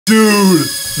Dude,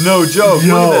 no joke,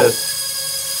 Yo. look at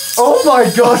this. Oh my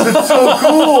gosh, that's so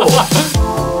cool.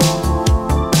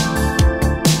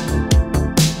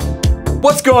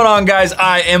 What's going on, guys?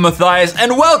 I am Matthias,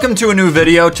 and welcome to a new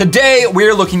video. Today,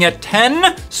 we're looking at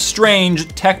 10 strange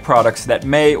tech products that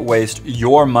may waste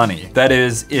your money. That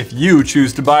is, if you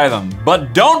choose to buy them.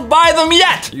 But don't buy them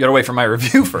yet! You gotta wait for my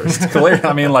review first. Clear?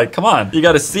 I mean, like, come on. You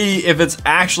gotta see if it's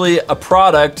actually a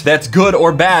product that's good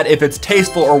or bad, if it's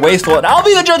tasteful or wasteful, and I'll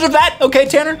be the judge of that. Okay,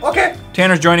 Tanner? Okay.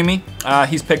 Tanner's joining me.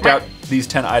 He's picked out these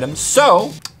 10 items.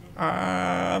 So,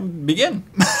 begin.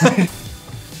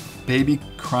 Baby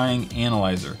crying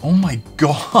analyzer. Oh my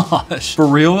gosh. For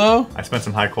real though? I spent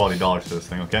some high quality dollars for this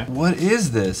thing, okay? What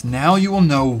is this? Now you will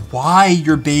know why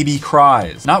your baby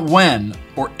cries. Not when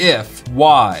or if,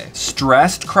 why.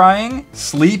 Stressed crying,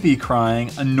 sleepy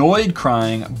crying, annoyed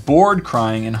crying, bored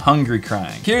crying, and hungry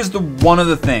crying. Here's one of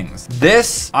the things.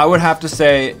 This, I would have to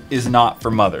say, is not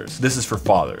for mothers. This is for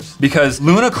fathers. Because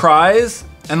Luna cries,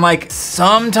 and like,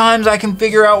 sometimes I can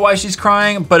figure out why she's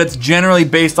crying, but it's generally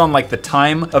based on like the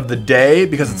time of the day,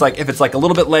 because it's like, if it's like a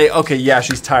little bit late, okay, yeah,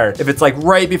 she's tired. If it's like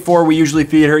right before we usually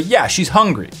feed her, yeah, she's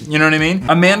hungry. You know what I mean?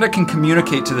 Amanda can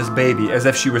communicate to this baby as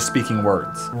if she was speaking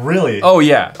words. Really? Oh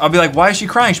yeah. I'll be like, why is she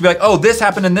crying? She'll be like, oh, this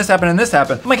happened and this happened and this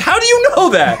happened. I'm like, how do you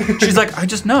know that? She's like, I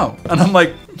just know. And I'm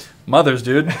like, mothers,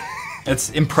 dude.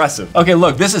 It's impressive. Okay,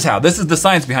 look, this is the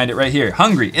science behind it right here.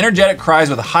 Hungry, energetic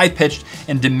cries with a high-pitched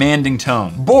and demanding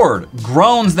tone. Bored,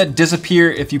 groans that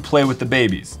disappear if you play with the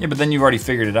babies. Yeah, but then you've already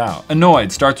figured it out.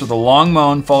 Annoyed, starts with a long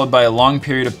moan followed by a long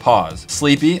period of pause.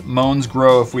 Sleepy, moans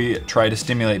grow if we try to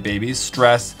stimulate babies.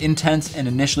 Stress, intense and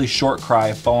initially short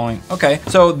cry following. Okay,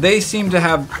 so they seem to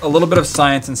have a little bit of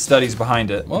science and studies behind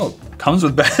it. Whoa, comes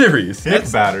with batteries.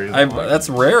 It's batteries. That's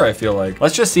rare, I feel like.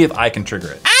 Let's just see if I can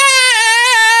trigger it.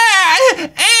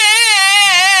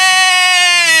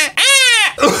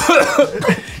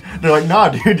 They're like, nah,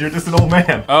 dude, you're just an old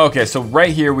man. Okay, so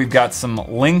right here we've got some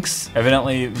links.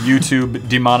 Evidently, YouTube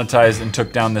demonetized and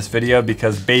took down this video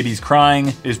because babies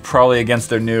crying is probably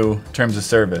against their new terms of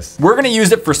service. We're gonna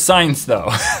use it for science though.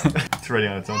 It's ready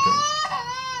on its own terms.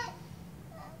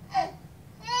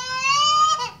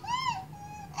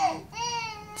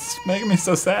 It's making me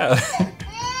so sad.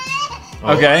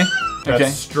 Okay. That's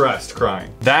Okay. stressed crying.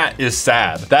 That is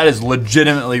sad. That is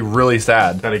legitimately really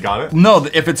sad. That he got it? No,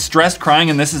 if it's stressed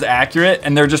crying and this is accurate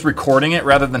and they're just recording it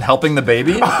rather than helping the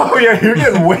baby. Oh yeah, you're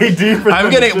getting way deeper. I'm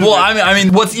getting, well, I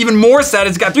mean, what's even more sad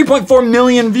is it's got 3.4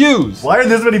 million views. Why are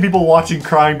this many people watching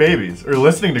crying babies or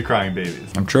listening to crying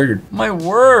babies? I'm triggered. My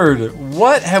word,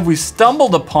 what have we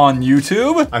stumbled upon,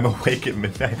 YouTube? I'm awake at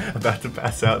midnight, about to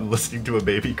pass out and listening to a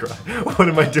baby cry. What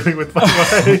am I doing with my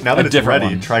life? Now that it's different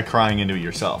ready, one. try crying into it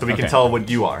yourself. So we can Okay. tell what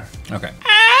you are. Okay.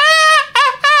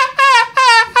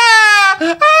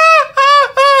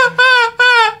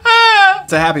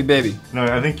 It's a happy baby. No,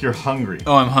 I think you're hungry.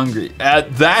 Oh, I'm hungry.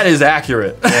 That is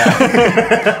accurate.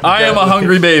 Yeah. I am a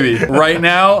hungry baby. Right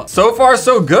now, so far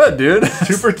so good, dude.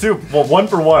 2 for 2. Well, 1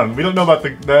 for 1. We don't know about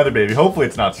the other baby. Hopefully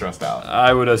it's not stressed out.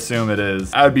 I would assume it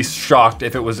is. I would be shocked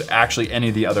if it was actually any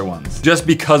of the other ones, just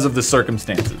because of the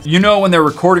circumstances. You know, when they're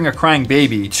recording a crying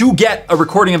baby, to get a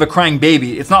recording of a crying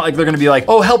baby, it's not like they're gonna be like,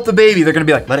 oh, help the baby. They're gonna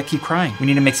be like, let it keep crying. We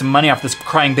need to make some money off this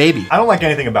crying baby. I don't like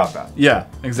anything about that. Yeah,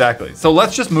 exactly. So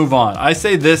let's just move on. I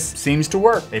say this seems to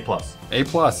work. A+.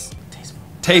 A+.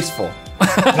 Tasteful.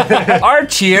 Our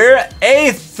cheer,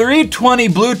 a 320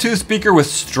 Bluetooth speaker with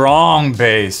strong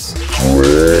bass.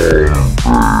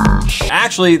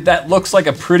 Actually, that looks like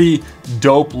a pretty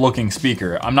dope looking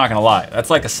speaker. I'm not gonna lie. That's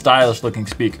like a stylish looking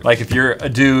speaker. Like if you're a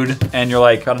dude and you're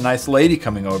like, got a nice lady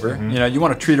coming over, you know, you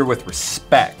wanna treat her with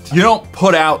respect. You don't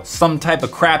put out some type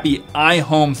of crappy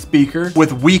iHome speaker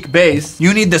with weak bass.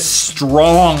 You need the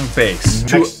strong bass.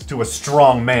 Next to a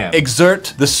strong man.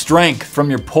 Exert the strength from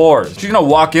your pores. She's gonna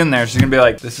walk in there, she's gonna be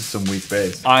like, this is some weak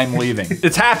bass. I'm leaving.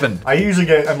 It's happened. I usually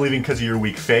get I'm leaving because of your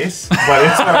weak face, but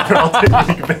it's not I'll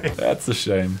take weak face. That's a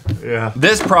shame. Yeah.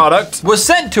 This product was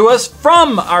sent to us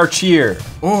from our cheer.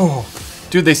 Oh,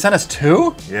 dude, they sent us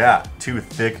 2? Yeah, 2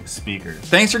 thick speakers.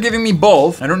 Thanks for giving me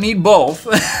both. I don't need both.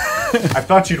 I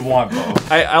thought you'd want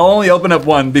both. I'll only open up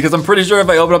one because I'm pretty sure if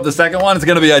I open up the second one, it's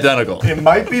gonna be identical. It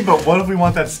might be, but what if we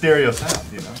want that stereo sound,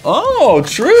 you know? Oh,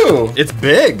 true. It's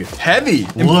big, heavy.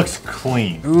 Looks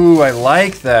clean. Ooh, I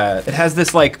like that. It has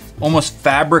this like almost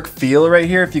fabric feel right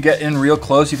here. If you get in real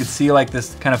close, you can see like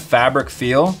this kind of fabric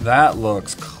feel. That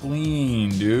looks clean,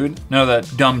 dude. None of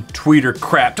that dumb tweeter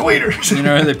crap. Tweeters! You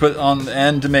know, they put on the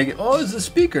end to make it, oh, it's a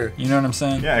speaker. You know what I'm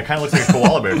saying? Yeah, it kind of looks like a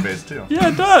koala bear face too. Yeah,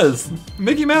 it does.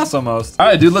 Mickey Mouse almost. All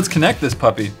right, dude, let's connect this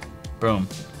puppy. Boom.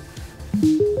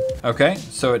 Okay,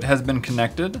 so it has been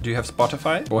connected. Do you have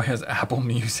Spotify? Boy has Apple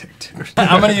Music, dude.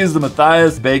 I'm gonna use the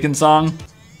Matthias Bacon song.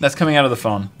 That's coming out of the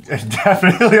phone.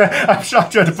 Definitely. I'm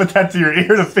shocked you had to put that to your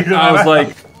ear to figure that out. I was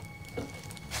like...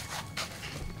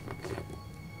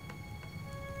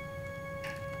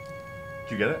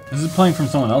 Did you get it? This is playing from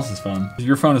someone else's phone.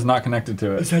 Your phone is not connected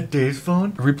to it. Is that Dave's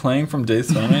phone? Are we playing from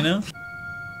Dave's phone right now?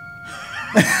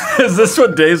 Is this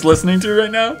what Dave's listening to right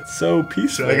now? It's so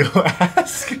peaceful. Should I go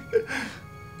ask?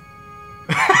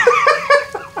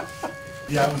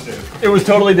 Yeah, it was Dave. It was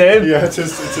totally Dave? Yeah, it's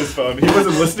his phone. He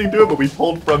wasn't listening to it, but we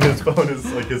pulled from his phone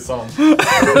his song.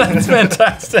 That's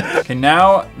fantastic. Okay,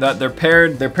 now that they're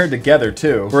paired together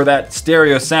too. For that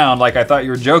stereo sound like I thought you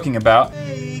were joking about.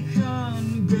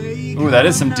 Ooh, that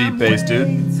is some deep bass,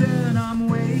 dude.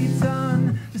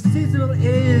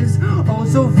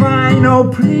 So fine, oh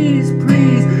please,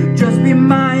 please, just be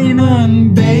mine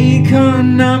on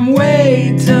bacon. I'm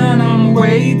waiting,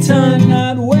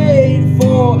 not wait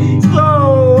for.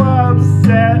 So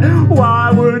upset,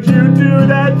 why would you do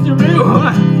that to me?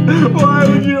 Why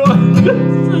would you?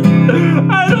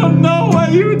 I don't know why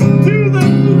you would do that to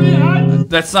me.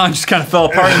 That song just kind of fell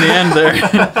apart in the end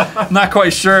there. Not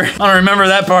quite sure. I don't remember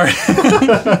that part.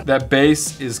 That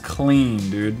bass is clean,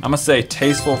 dude. I'm gonna say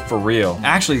tasteful for real.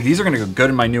 Actually, these are gonna go good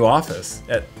in my new office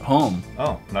at home.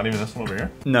 Oh, not even this one over here?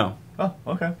 No. Oh,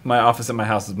 okay. My office at my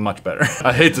house is much better.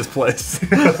 I hate this place.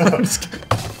 I'm just kidding.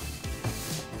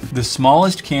 The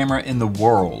smallest camera in the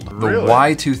world, the Really?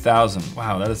 Y2000.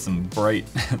 Wow, that is some bright,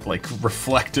 like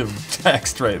reflective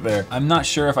text right there. I'm not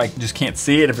sure if I just can't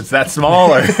see it if it's that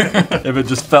small or if it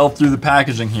just fell through the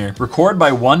packaging here. Record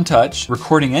by one touch,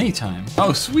 recording anytime.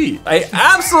 Oh, sweet. I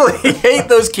absolutely hate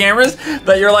those cameras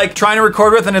that you're like trying to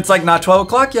record with and it's like not 12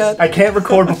 o'clock yet. I can't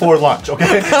record before lunch,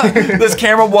 okay? This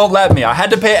camera won't let me. I had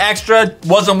to pay extra,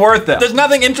 wasn't worth it. There's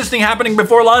nothing interesting happening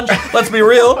before lunch, let's be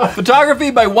real.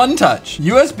 Photography by one touch.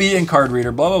 USB and card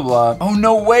reader, blah, blah, blah. Oh,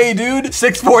 no way, dude.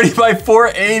 640 by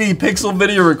 480 pixel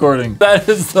video recording. That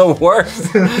is the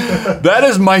worst. That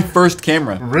is my first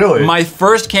camera. Really? My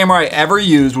first camera I ever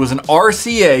used was an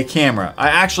RCA camera.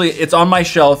 It's on my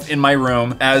shelf in my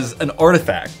room as an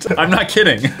artifact. I'm not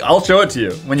kidding. I'll show it to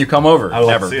you when you come over. I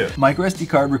will see it. Micro SD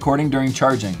card recording during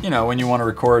charging. You know, when you want to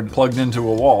record plugged into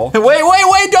a wall.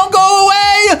 Wait, don't go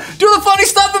away! Do the funny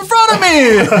stuff in front of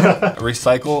me!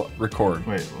 Recycle, record.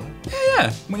 Wait, what?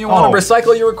 Yeah, when you want to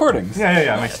recycle your recordings.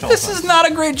 Yeah, makes total sense. This is not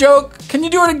a great joke. Can you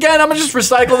do it again? I'm gonna just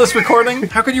recycle this recording.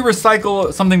 How could you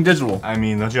recycle something digital? I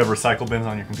mean, don't you have recycle bins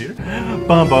on your computer?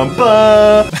 Bum bum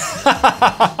bum!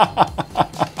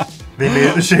 They made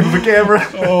it the shape of a camera.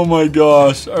 Oh my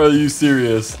gosh, are you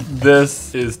serious?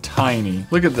 This is tiny.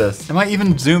 Look at this. Am I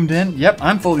even zoomed in? Yep,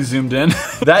 I'm fully zoomed in.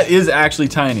 That is actually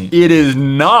tiny. It is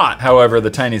not, however, the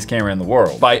tiniest camera in the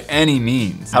world, by any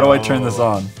means. How do I turn this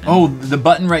on? Oh, the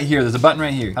button right here. There's a button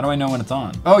right here. How do I know when it's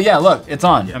on? Oh yeah, look, it's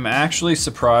on. I'm actually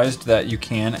surprised that you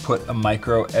can put a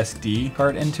micro SD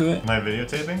card into it. Am I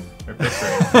videotaping or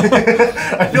picturing?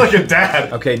 I feel like a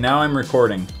dad. Okay, now I'm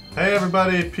recording. Hey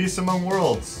everybody, peace among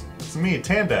worlds. It's me,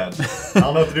 Tan Dad. I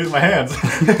don't know what to do with my hands.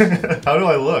 How do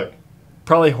I look?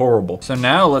 Probably horrible. So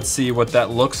now let's see what that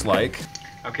looks like.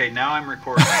 Okay, now I'm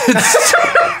recording. Peace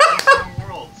among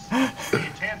worlds. It's me,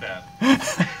 Tan Dad. I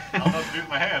don't know what to do with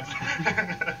my hands.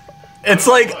 It's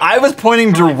like I was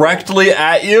pointing directly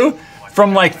at you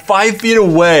from like 5 feet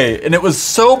away, and it was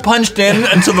so punched in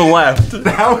and to the left.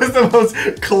 That was the most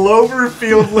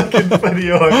Cloverfield looking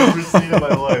video I've ever seen in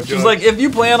my life. She was like, if you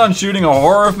plan on shooting a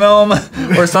horror film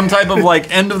or some type of like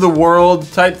end of the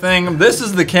world type thing, this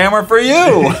is the camera for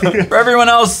you. For everyone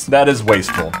else, that is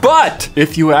wasteful. But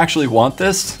if you actually want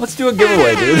this, let's do a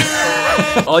giveaway, dude.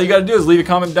 All you gotta do is leave a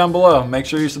comment down below. Make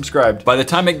sure you're subscribed. By the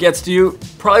time it gets to you,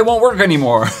 probably won't work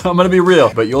anymore. I'm gonna be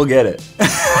real, but you'll get it.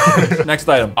 Next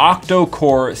item,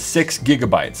 octo-core 6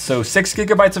 gigabytes. So 6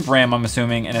 gigabytes of RAM, I'm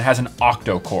assuming, and it has an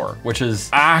octo-core, which is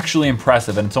actually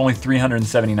impressive, and it's only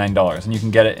 $379, and you can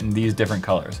get it in these different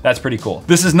colors. That's pretty cool.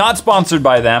 This is not sponsored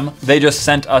by them. They just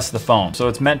sent us the phone. So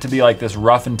it's meant to be like this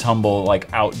rough and tumble,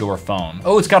 like outdoor phone.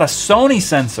 Oh, it's got a Sony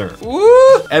sensor.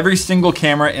 Woo! Every single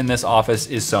camera in this office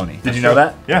is Sony. Did you know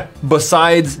that? Yeah.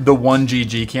 Besides the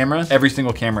 1GG camera, every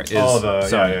single camera is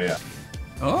Sony. Yeah.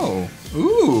 Oh.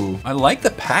 Ooh, I like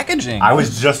the packaging. I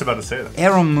was just about to say that.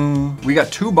 Aromu. We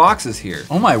got 2 boxes here.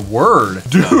 Oh my word.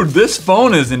 Dude, this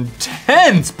phone is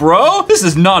intense, bro. This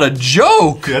is not a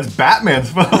joke. Dude, that's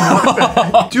Batman's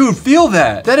phone. Dude, feel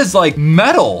that. That is like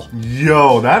metal.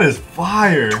 Yo, that is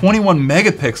fire. 21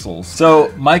 megapixels.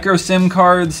 So micro SIM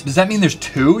cards, does that mean there's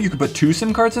 2? You could put 2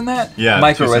 SIM cards in that? Yeah.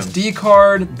 Micro SD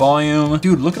card, volume.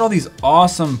 Dude, look at all these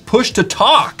awesome push to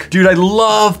talk. Dude, I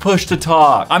love push to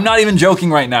talk. I'm not even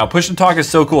joking right now. Push to talk is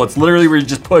so cool. It's literally where you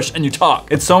just push and you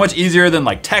talk. It's so much easier than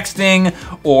like texting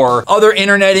or other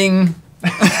interneting.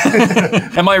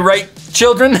 Am I right,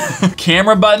 children?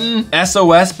 Camera button,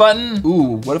 SOS button.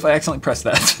 Ooh, what if I accidentally press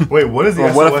that? Wait, what does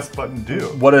the SOS button do?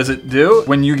 What does it do?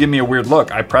 When you give me a weird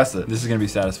look, I press it. This is gonna be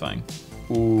satisfying.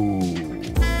 Ooh.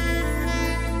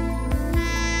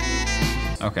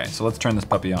 Okay, so let's turn this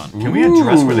puppy on. Can we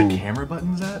address where the camera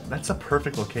button's at? That's a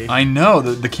perfect location. I know,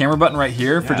 the camera button right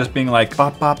here for just being like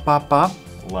bop, bop, bop, bop.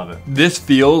 Love it. This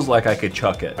feels like I could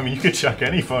chuck it. I mean, you could chuck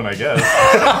any phone, I guess.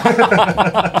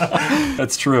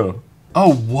 That's true.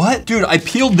 Oh, what? Dude, I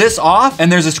peeled this off and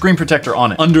there's a screen protector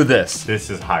on it, under this. This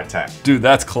is high tech. Dude,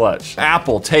 that's clutch.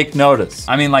 Apple, take notice.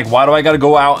 I mean, like, why do I gotta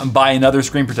go out and buy another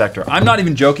screen protector? I'm not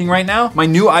even joking right now. My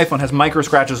new iPhone has micro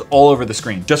scratches all over the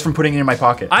screen, just from putting it in my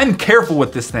pocket. I'm careful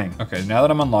with this thing. Okay, now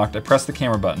that I'm unlocked, I press the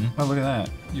camera button. Oh, look at that.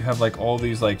 You have like all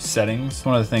these like settings.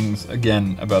 One of the things,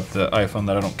 again, about the iPhone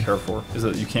that I don't care for is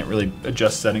that you can't really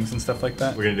adjust settings and stuff like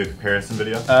that. We're gonna do a comparison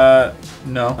video?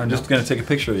 No, I'm just gonna take a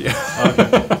picture of you.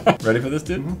 Okay. Ready for this,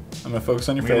 dude? I'm gonna focus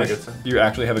on your We got a face. good side. You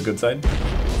actually have a good side?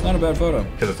 It's not a bad photo.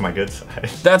 Because it's my good side.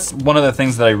 That's one of the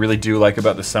things that I really do like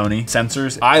about the Sony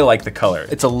sensors. I like the color.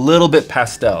 It's a little bit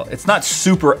pastel. It's not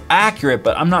super accurate,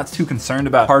 but I'm not too concerned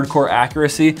about hardcore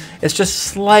accuracy. It's just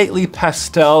slightly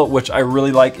pastel, which I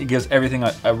really like. It gives everything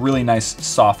a really nice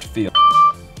soft feel.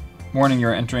 Warning,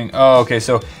 you're entering. Oh, okay,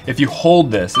 so if you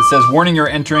hold this, it says, warning, you're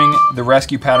entering the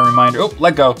rescue pattern reminder. Oh,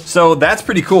 let go. So that's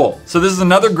pretty cool. So this is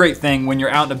another great thing when you're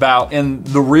out and about in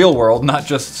the real world, not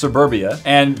just suburbia,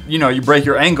 and you know, you break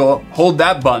your ankle, hold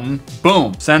that button,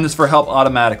 boom, send this for help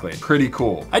automatically. Pretty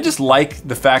cool. I just like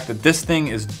the fact that this thing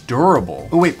is durable.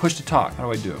 Oh wait, push to talk. How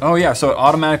do I do it? Oh yeah, so it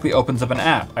automatically opens up an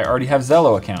app. I already have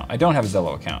Zello account. I don't have a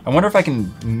Zello account. I wonder if I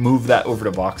can move that over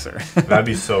to Boxer. That'd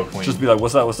be so clean. Just be like,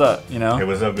 what's up, you know? Hey,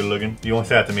 what's up, good looking? You won't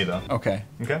say that to me though. Okay.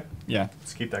 Okay? Yeah.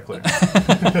 Let's keep that clear.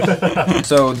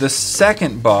 So the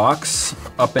second box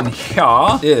up in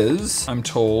here is, I'm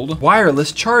told,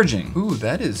 wireless charging. Ooh,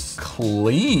 that is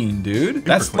clean, dude.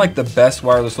 That's clean. like the best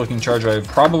wireless looking charger I've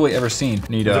probably ever seen.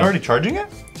 Need Is it already charging it?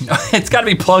 It's gotta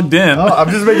be plugged in. Oh, I'm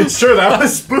just making sure. That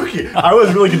was spooky. I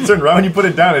was really concerned. Right when you put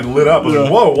it down, it lit up. I was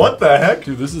like, whoa, what the heck?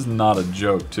 Dude, this is not a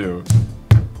joke, too.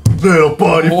 Little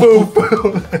buddy,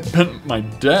 foo. Bent my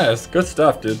desk. Good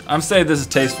stuff, dude. I'm saying this is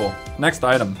tasteful. Next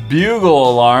item. Bugle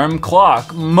alarm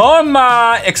clock.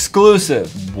 Mama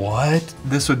exclusive. What?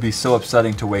 This would be so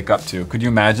upsetting to wake up to. Could you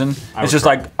imagine? It's just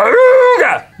like,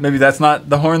 Aruga! Maybe that's not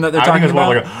the horn that they're talking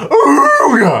about. I think it's more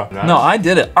like a Aruga. No, I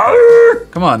did it.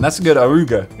 Aruga! Come on, that's a good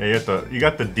Aruga. Yeah, you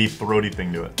got the deep throaty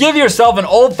thing to it. Give yourself an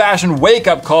old-fashioned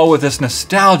wake-up call with this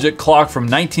nostalgic clock from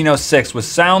 1906 with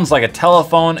sounds like a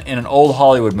telephone in an old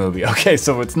Hollywood movie. Okay,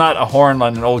 so it's not a horn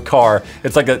on an old car.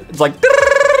 It's like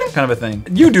kind of a thing.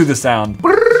 You do the sound.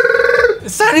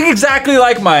 It's sounding exactly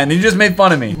like mine. You just made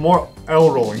fun of me. More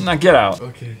L rolling. Now get out.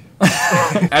 Okay.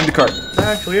 Add to cart. It's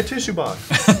actually a tissue box.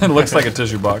 It looks like a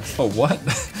tissue box. Oh, what?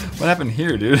 What happened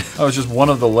here, dude? That was just one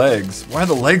of the legs. Why are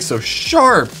the legs so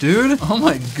sharp, dude? Oh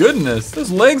my goodness.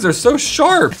 Those legs are so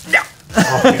sharp.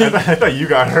 Oh, man, I thought you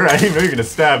got hurt. I didn't know you were gonna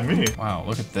stab me. Wow,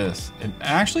 look at this. It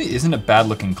actually isn't a bad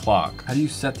looking clock. How do you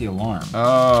set the alarm?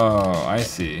 Oh, I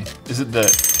see. Is it the,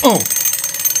 oh.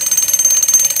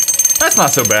 That's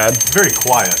not so bad. It's very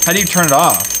quiet. How do you turn it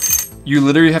off? You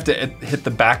literally have to hit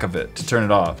the back of it to turn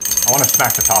it off. I want to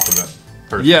smack the top of it.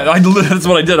 Yeah, that's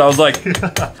what I did. I was like,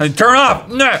 turn off.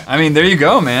 I mean, there you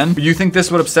go, man. You think this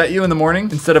would upset you in the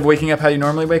morning instead of waking up how you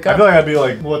normally wake up? I feel like I'd be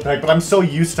like, what the heck? But I'm so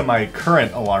used to my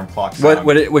current alarm clock sound.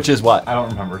 Which is what? I don't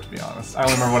remember, to be honest. I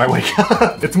only remember when I wake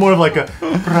up. It's more of like a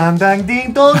ram dang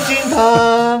ding dong ding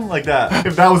dong, like that.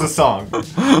 If that was a song.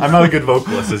 I'm not a good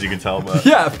vocalist, as you can tell, but.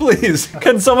 Yeah, please.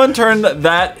 Can someone turn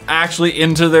that actually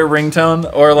into their ringtone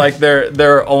or like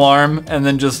their alarm and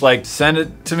then just like send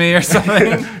it to me or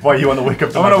something? Why, you want to wake wake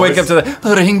up to I'm gonna wake up to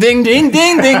the ring ding ding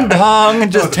ding ding dong,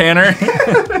 just Tanner.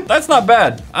 That's not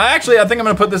bad. I think I'm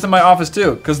gonna put this in my office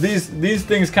too, because these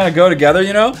things kind of go together,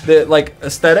 you know? The like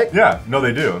aesthetic. Yeah, no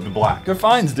they do, the black. Good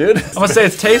finds, dude. I'm gonna say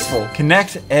it's tasteful.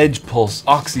 Connect Edge Pulse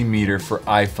oximeter for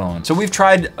iPhone. So we've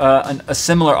tried a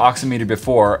similar oximeter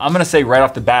before. I'm gonna say right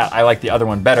off the bat, I like the other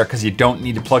one better because you don't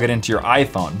need to plug it into your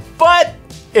iPhone. But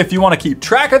if you want to keep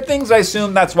track of things, I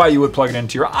assume that's why you would plug it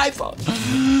into your iPhone.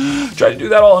 Try to do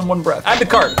that all in one breath. Add to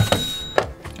cart.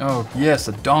 Oh yes,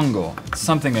 a dongle. It's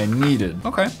something I needed.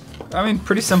 Okay. I mean,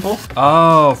 pretty simple.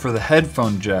 Oh, for the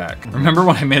headphone jack. Remember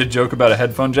when I made a joke about a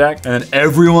headphone jack and then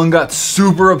everyone got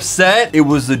super upset? It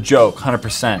was a joke,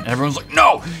 100%. And everyone's like,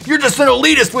 no, you're just an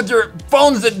elitist with your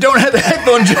phones that don't have the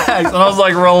headphone jacks. And I was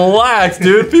like, relax,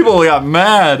 dude. People got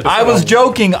mad. I was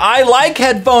joking. I like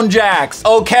headphone jacks,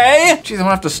 okay? Jeez, I'm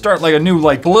gonna have to start like a new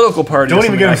like political party. Don't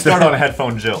even get me started on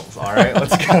headphone jills, all right?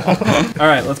 Let's go. All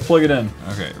right, let's plug it in.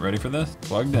 Okay, ready for this?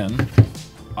 Plugged in.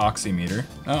 Oximeter.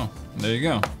 Oh, there you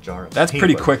go. Jar of That's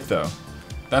pretty quick though.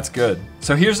 That's good.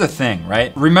 So here's the thing,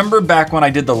 right? Remember back when I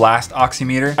did the last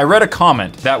oximeter? I read a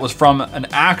comment that was from an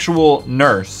actual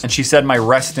nurse and she said my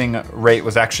resting rate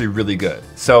was actually really good.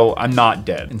 So I'm not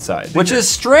dead inside, which is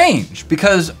strange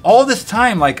because all this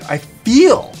time, like I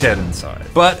feel dead inside.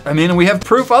 But I mean, we have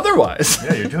proof otherwise.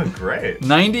 Yeah, you're doing great.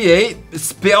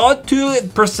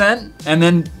 98% and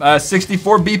then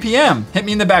 64 BPM. Hit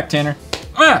me in the back, Tanner.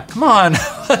 Come on.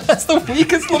 That's the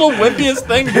weakest little wimpiest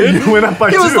thing, dude. You went up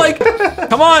by 2. He was like,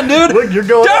 come on, dude. Look, you're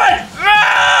going up.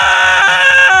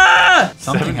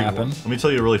 Something happened. Let me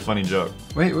tell you a really funny joke.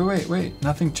 Wait.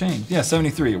 Nothing changed. Yeah,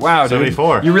 73. Wow, dude.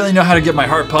 74. You really know how to get my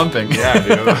heart pumping. Yeah,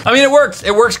 dude. I mean, it works.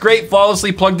 It works great.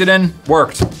 Flawlessly plugged it in.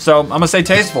 Worked. So I'm gonna say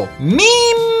tasteful. Meme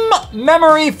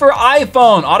memory for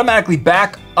iPhone. Automatically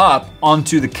back up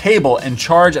onto the cable and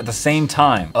charge at the same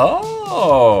time.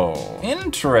 Oh,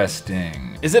 interesting.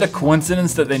 Is it a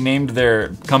coincidence that they named their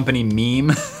company Meme?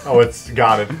 Oh, it's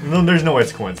got it. No, there's no way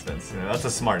it's coincidence. Yeah, that's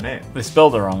a smart name. They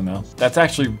spelled it wrong though. That's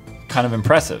actually kind of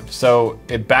impressive. So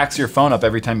it backs your phone up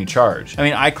every time you charge. I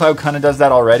mean, iCloud kind of does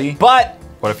that already, but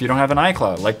what if you don't have an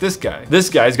iCloud, like this guy? This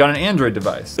guy's got an Android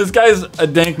device. This guy's a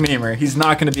dank memer. He's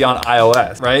not gonna be on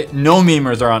iOS, right? No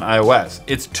memers are on iOS.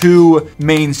 It's too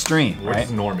mainstream, We're right?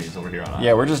 just normies over here on iOS.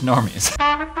 Yeah, we're just normies.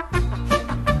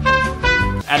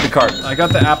 Add to cart. I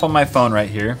got the app on my phone right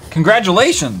here.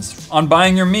 Congratulations on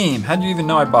buying your meme. How'd you even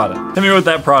know I bought it? Hit me with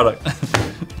that product.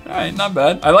 All right, not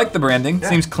bad. I like the branding. Yeah.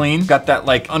 Seems clean. Got that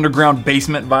like underground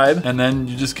basement vibe. And then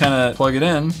you just kind of plug it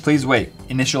in. Please wait.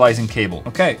 Initializing cable.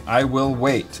 Okay, I will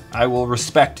wait. I will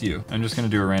respect you. I'm just gonna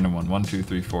do a random one. 1, 2,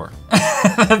 3, 4.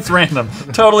 That's random.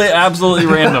 Totally, absolutely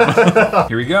random.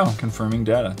 Here we go. Confirming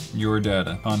data. Your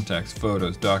data. Contacts,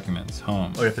 photos, documents,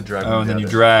 home. Oh, you have to drag them and then you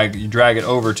drag it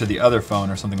over to the other phone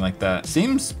or something like that.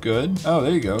 Seems good. Oh,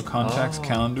 there you go. Contacts,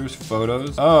 calendars,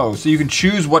 photos. Oh, so you can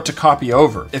choose what to copy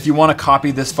over. If you want to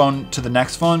copy this phone to the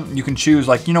next phone, you can choose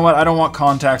like, you know what? I don't want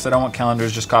contacts. I don't want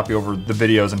calendars. Just copy over the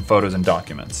videos and photos and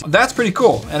documents. That's pretty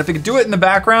cool. And if you could do it in the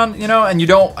background, you know, and you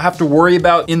don't have to worry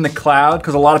about in the cloud,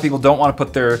 because a lot of people don't want to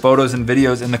put their photos and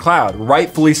videos in the cloud.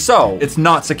 Rightfully so. It's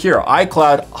not secure.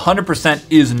 iCloud 100%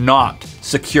 is not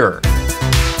secure.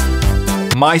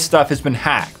 My stuff has been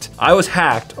hacked. I was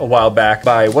hacked a while back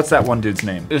by, what's that one dude's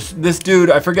name? This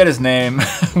dude, I forget his name.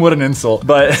 What an insult,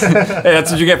 but hey, that's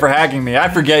what you get for hacking me. I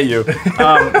forget you.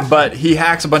 But he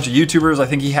hacks a bunch of YouTubers. I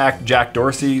think he hacked Jack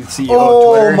Dorsey, CEO of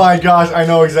Twitter. Oh my gosh, I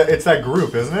know exactly. It's that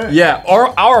group, isn't it? Yeah,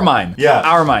 Our Mind. Yeah.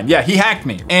 Our Mind. Yeah, he hacked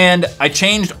me. And I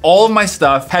changed all of my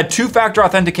stuff, had 2-factor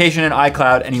authentication in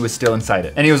iCloud, and he was still inside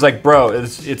it. And he was like, bro,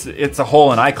 it's a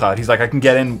hole in iCloud. He's like, I can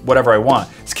get in whatever I want.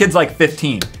 This kid's like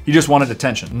 15. He just wanted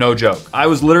attention. No joke. I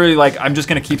was literally like, I'm just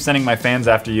gonna keep sending my fans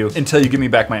after you until you give me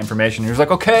back my information. He was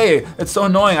like, okay, it's so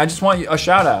annoying. I just want a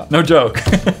shout out. No joke.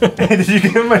 Did you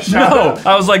give him a shout out?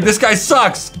 No, I was like, this guy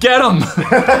sucks. Get him.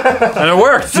 And it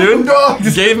worked, dude.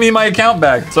 He gave me my account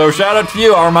back. So shout out to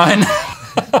you, Armine.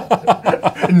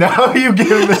 Now you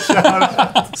give him the shout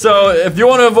out. So if you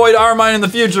want to avoid Armine in the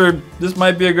future, this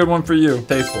might be a good one for you.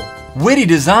 Tasteful. Witty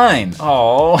design.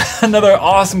 Oh, another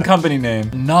awesome company name.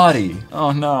 Naughty.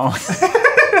 Oh no.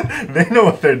 They know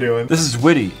what they're doing. This is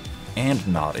witty and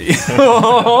naughty.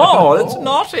 Oh, it's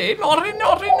naughty,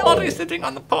 sitting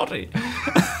on the potty.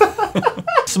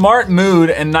 Smart mood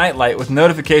and nightlight with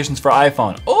notifications for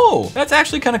iPhone. Oh, that's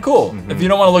actually kind of cool. If you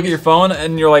don't want to look at your phone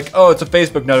and you're like, oh, it's a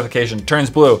Facebook notification, turns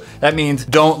blue. That means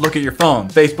don't look at your phone.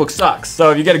 Facebook sucks.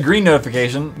 So if you get a green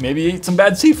notification, maybe you eat some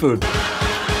bad seafood.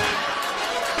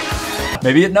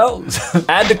 Maybe it knows.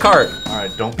 Add to cart. All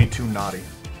right, don't be too naughty.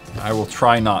 I will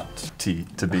try not naughty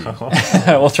to be.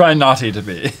 We'll try naughty to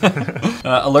be.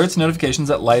 Alerts, notifications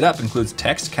that light up includes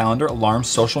text, calendar, alarms,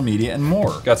 social media, and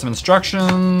more. Got some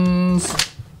instructions.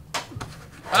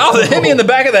 Oh, they hit me in the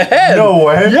back of the head. No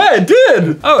way. Yeah, it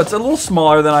did. Oh, it's a little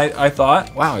smaller than I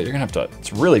thought. Wow, you're gonna have to,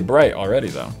 it's really bright already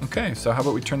though. Okay, so how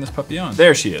about we turn this puppy on?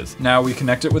 There she is. Now we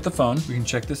connect it with the phone. We can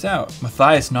check this out.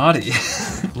 Matthias naughty.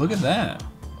 Look at that.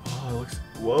 Oh, it looks,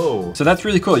 whoa. So that's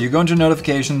really cool. You go into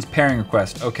notifications, pairing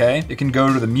request, okay? It can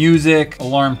go to the music,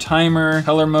 alarm timer,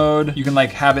 color mode. You can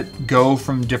like have it go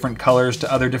from different colors to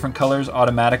other different colors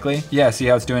automatically. Yeah, see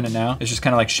how it's doing it now? It's just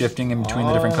kind of like shifting in between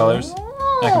the different colors.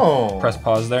 I can press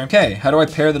pause there. Okay, how do I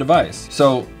pair the device?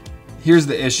 So here's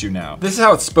the issue now. This is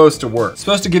how it's supposed to work. It's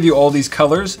supposed to give you all these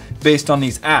colors based on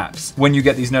these apps when you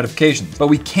get these notifications, but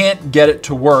we can't get it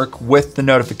to work with the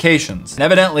notifications. And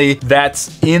evidently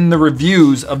that's in the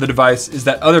reviews of the device, is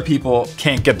that other people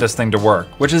can't get this thing to work,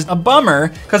 which is a bummer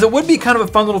because it would be kind of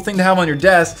a fun little thing to have on your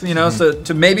desk, you know, so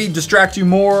to maybe distract you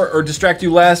more or distract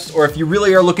you less, or if you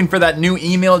really are looking for that new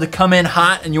email to come in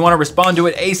hot and you want to respond to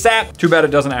it ASAP. Too bad it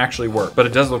doesn't actually work, but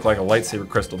it does look like a lightsaber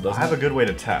crystal, doesn't it? I have a good way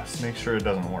to test. Make sure it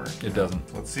doesn't work. It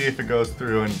doesn't. Let's see if it goes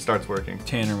through and starts working.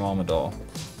 Tanner Mamadal.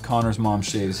 Connor's mom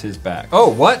shaves his back. Oh,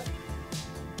 what?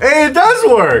 Hey, it does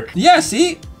work! Yeah,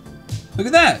 see? Look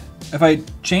at that. If I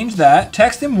change that,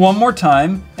 text him one more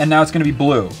time, and now it's gonna be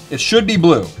blue. It should be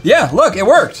blue. Yeah, look, it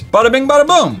worked. Bada bing, bada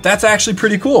boom. That's actually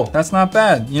pretty cool. That's not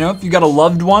bad. You know, if you got a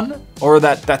loved one, or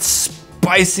that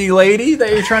spicy lady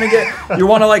that you're trying to get, you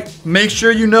wanna like make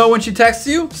sure you know when she texts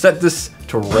you, set this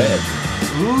to red.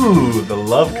 Ooh, the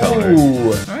love color.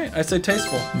 Ooh. All right, I say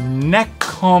tasteful.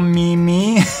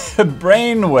 Nekomimi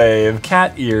brainwave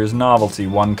cat ears novelty,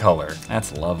 one color.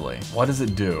 That's lovely. What does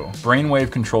it do?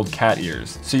 Brainwave controlled cat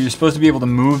ears. So you're supposed to be able to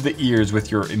move the ears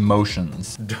with your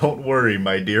emotions. Don't worry,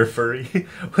 my dear furry.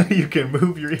 You can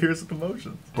move your ears with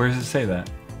emotions. Where does it say that?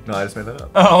 No, I just made that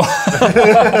up. Oh,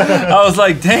 I was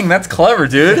like, dang, that's clever,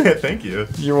 dude. Thank you.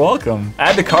 You're welcome.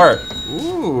 Add to cart.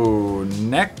 Ooh,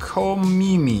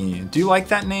 Nekomimi. Do you like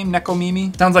that name,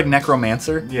 Nekomimi? Sounds like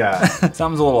necromancer. Yeah.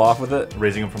 Something's a little off with it.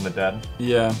 Raising them from the dead.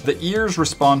 Yeah. The ears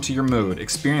respond to your mood.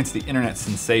 Experience the internet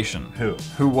sensation. Who?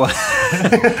 Who what?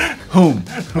 Whom?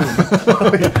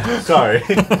 Sorry.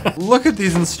 Look at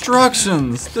these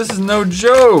instructions. This is no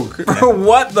joke. For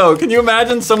what though? Can you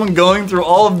imagine someone going through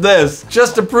all of this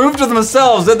just to prove to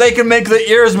themselves that they can make the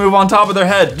ears move on top of their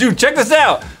head? Dude, check this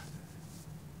out.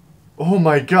 Oh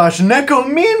my gosh,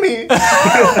 Nekomimi!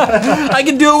 I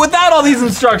can do it without all these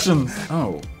instructions.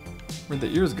 Oh, where'd the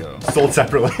ears go? Sold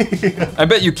separately. I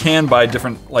bet you can buy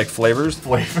different like flavors.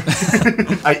 Flavor.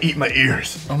 I eat my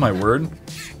ears. Oh my word.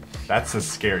 That's a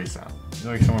scary sound. It's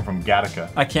like someone from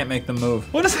Gattaca. I can't make them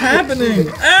move. What is happening?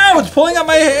 Ow, it's pulling out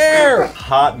my hair.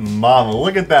 Hot mama,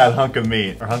 look at that hunk of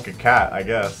meat. Or hunk of cat, I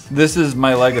guess. This is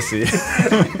my legacy.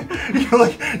 you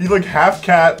look half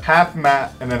cat, half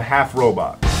mat, and then half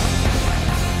robot.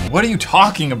 What are you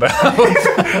talking about?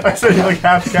 I said you look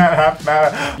half cat, half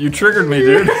mat. You triggered me,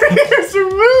 dude. Your ears are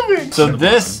moving. So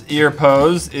this ear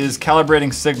pose is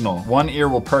calibrating signal. One ear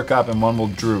will perk up and one will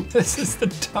droop. This is the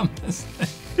dumbest thing.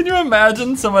 Can you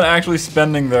imagine someone actually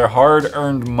spending their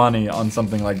hard-earned money on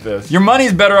something like this? Your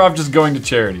money's better off just going to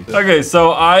charity. Okay,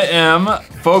 so I am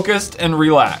focused and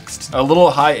relaxed. A little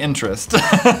high interest.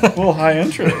 A little high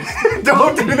interest.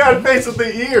 Don't do that face with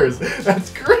the ears.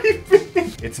 That's creepy.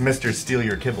 It's Mr. Steal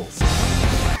Your Kibbles.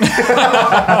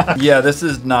 Yeah, this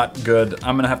is not good.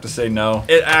 I'm gonna have to say no.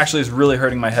 It actually is really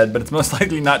hurting my head, but it's most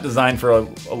likely not designed for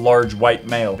a large white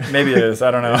male. Maybe it is,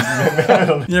 I don't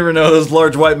know. You never know, those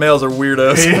large white males are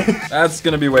weirdos. That's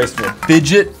gonna be wasteful.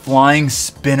 Fidget flying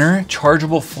spinner,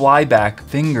 chargeable flyback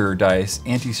finger dice,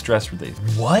 anti-stress relief.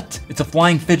 What? It's a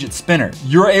flying fidget spinner.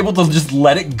 You're able to just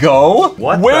let it go?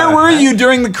 What? Where were you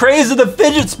during the craze of the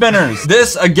fidget spinners?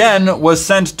 This, again, was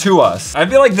sent to us. I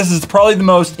feel like this is probably the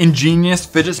most ingenious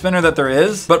fidget spinner that there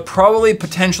is, but probably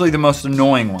potentially the most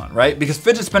annoying one, right? Because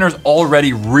fidget spinners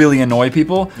already really annoy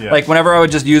people. Yeah. Like whenever I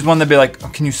would just use one, they'd be like, oh,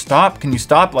 can you stop? Can you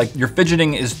stop? Like your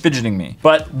fidgeting is fidgeting me.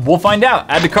 But we'll find out.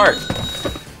 Add to cart.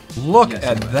 Look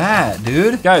at that,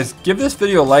 dude. Guys, give this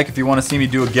video a like if you want to see me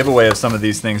do a giveaway of some of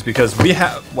these things, because we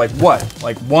have, like what?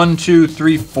 Like 1, 2,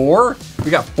 3, 4?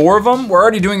 We got 4 of them. We're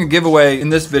already doing a giveaway in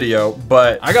this video,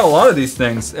 but I got a lot of these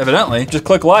things, evidently. Just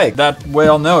click like. That way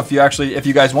I'll know if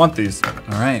you guys want these. All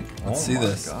right, let's see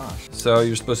this. Gosh. So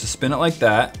you're supposed to spin it like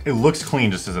that. It looks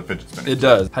clean just as a fidget spinner. It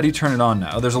does. How do you turn it on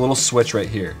now? Oh, there's a little switch right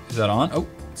here. Is that on? Oh,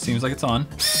 seems like it's on.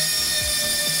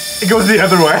 It goes the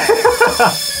other way.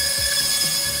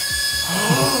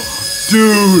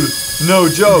 Dude, no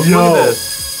joke, look at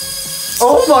this.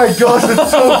 Oh my gosh,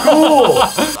 that's so cool.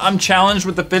 I'm challenged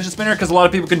with the fidget spinner because a lot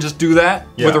of people can just do that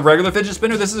with a regular fidget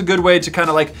spinner. This is a good way to kind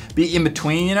of like be in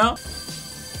between, you know?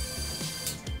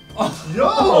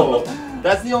 Yo!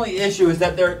 That's the only issue is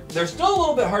that they're still a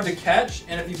little bit hard to catch,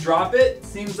 and if you drop it, it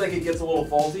seems like it gets a little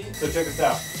faulty. So check this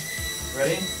out.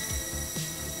 Ready?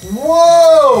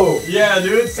 Whoa! Yeah,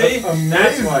 dude. See?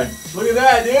 That's amazing. why. Look at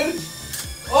that, dude.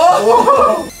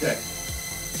 Oh! Okay.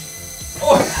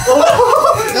 Oh.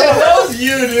 That was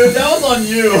you, dude. That was on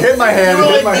you. It hit my hand. You were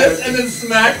It hit like my this hand. and then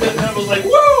smacked it, and it was like,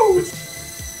 woo!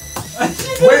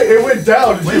 Wait, it went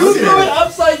down. Did You threw it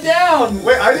upside down.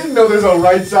 Wait, I didn't know there's a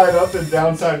right side up and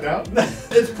downside down.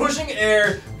 It's pushing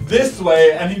air this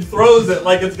way, and he throws it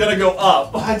like it's gonna go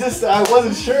up. I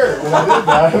wasn't sure when I did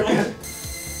that. Okay.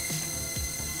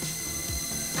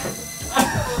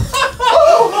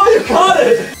 Oh, you caught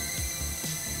it!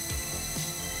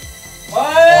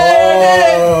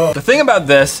 Oh. The thing about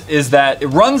this is that it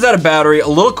runs out of battery a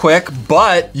little quick,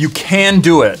 but you can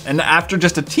do it. And after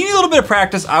just a teeny little bit of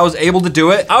practice, I was able to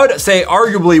do it. I would say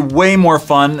arguably way more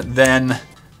fun than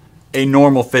a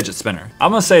normal fidget spinner.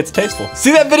 I'm gonna say it's tasteful.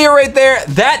 See that video right there?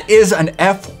 That is an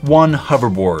F1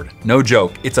 hoverboard. No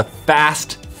joke, it's a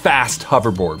fast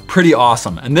hoverboard. Pretty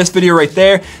awesome. And this video right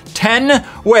there, 10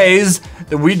 ways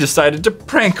that we decided to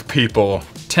prank people.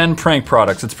 10 prank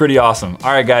products, it's pretty awesome.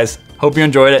 All right guys, hope you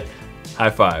enjoyed it. High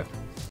five.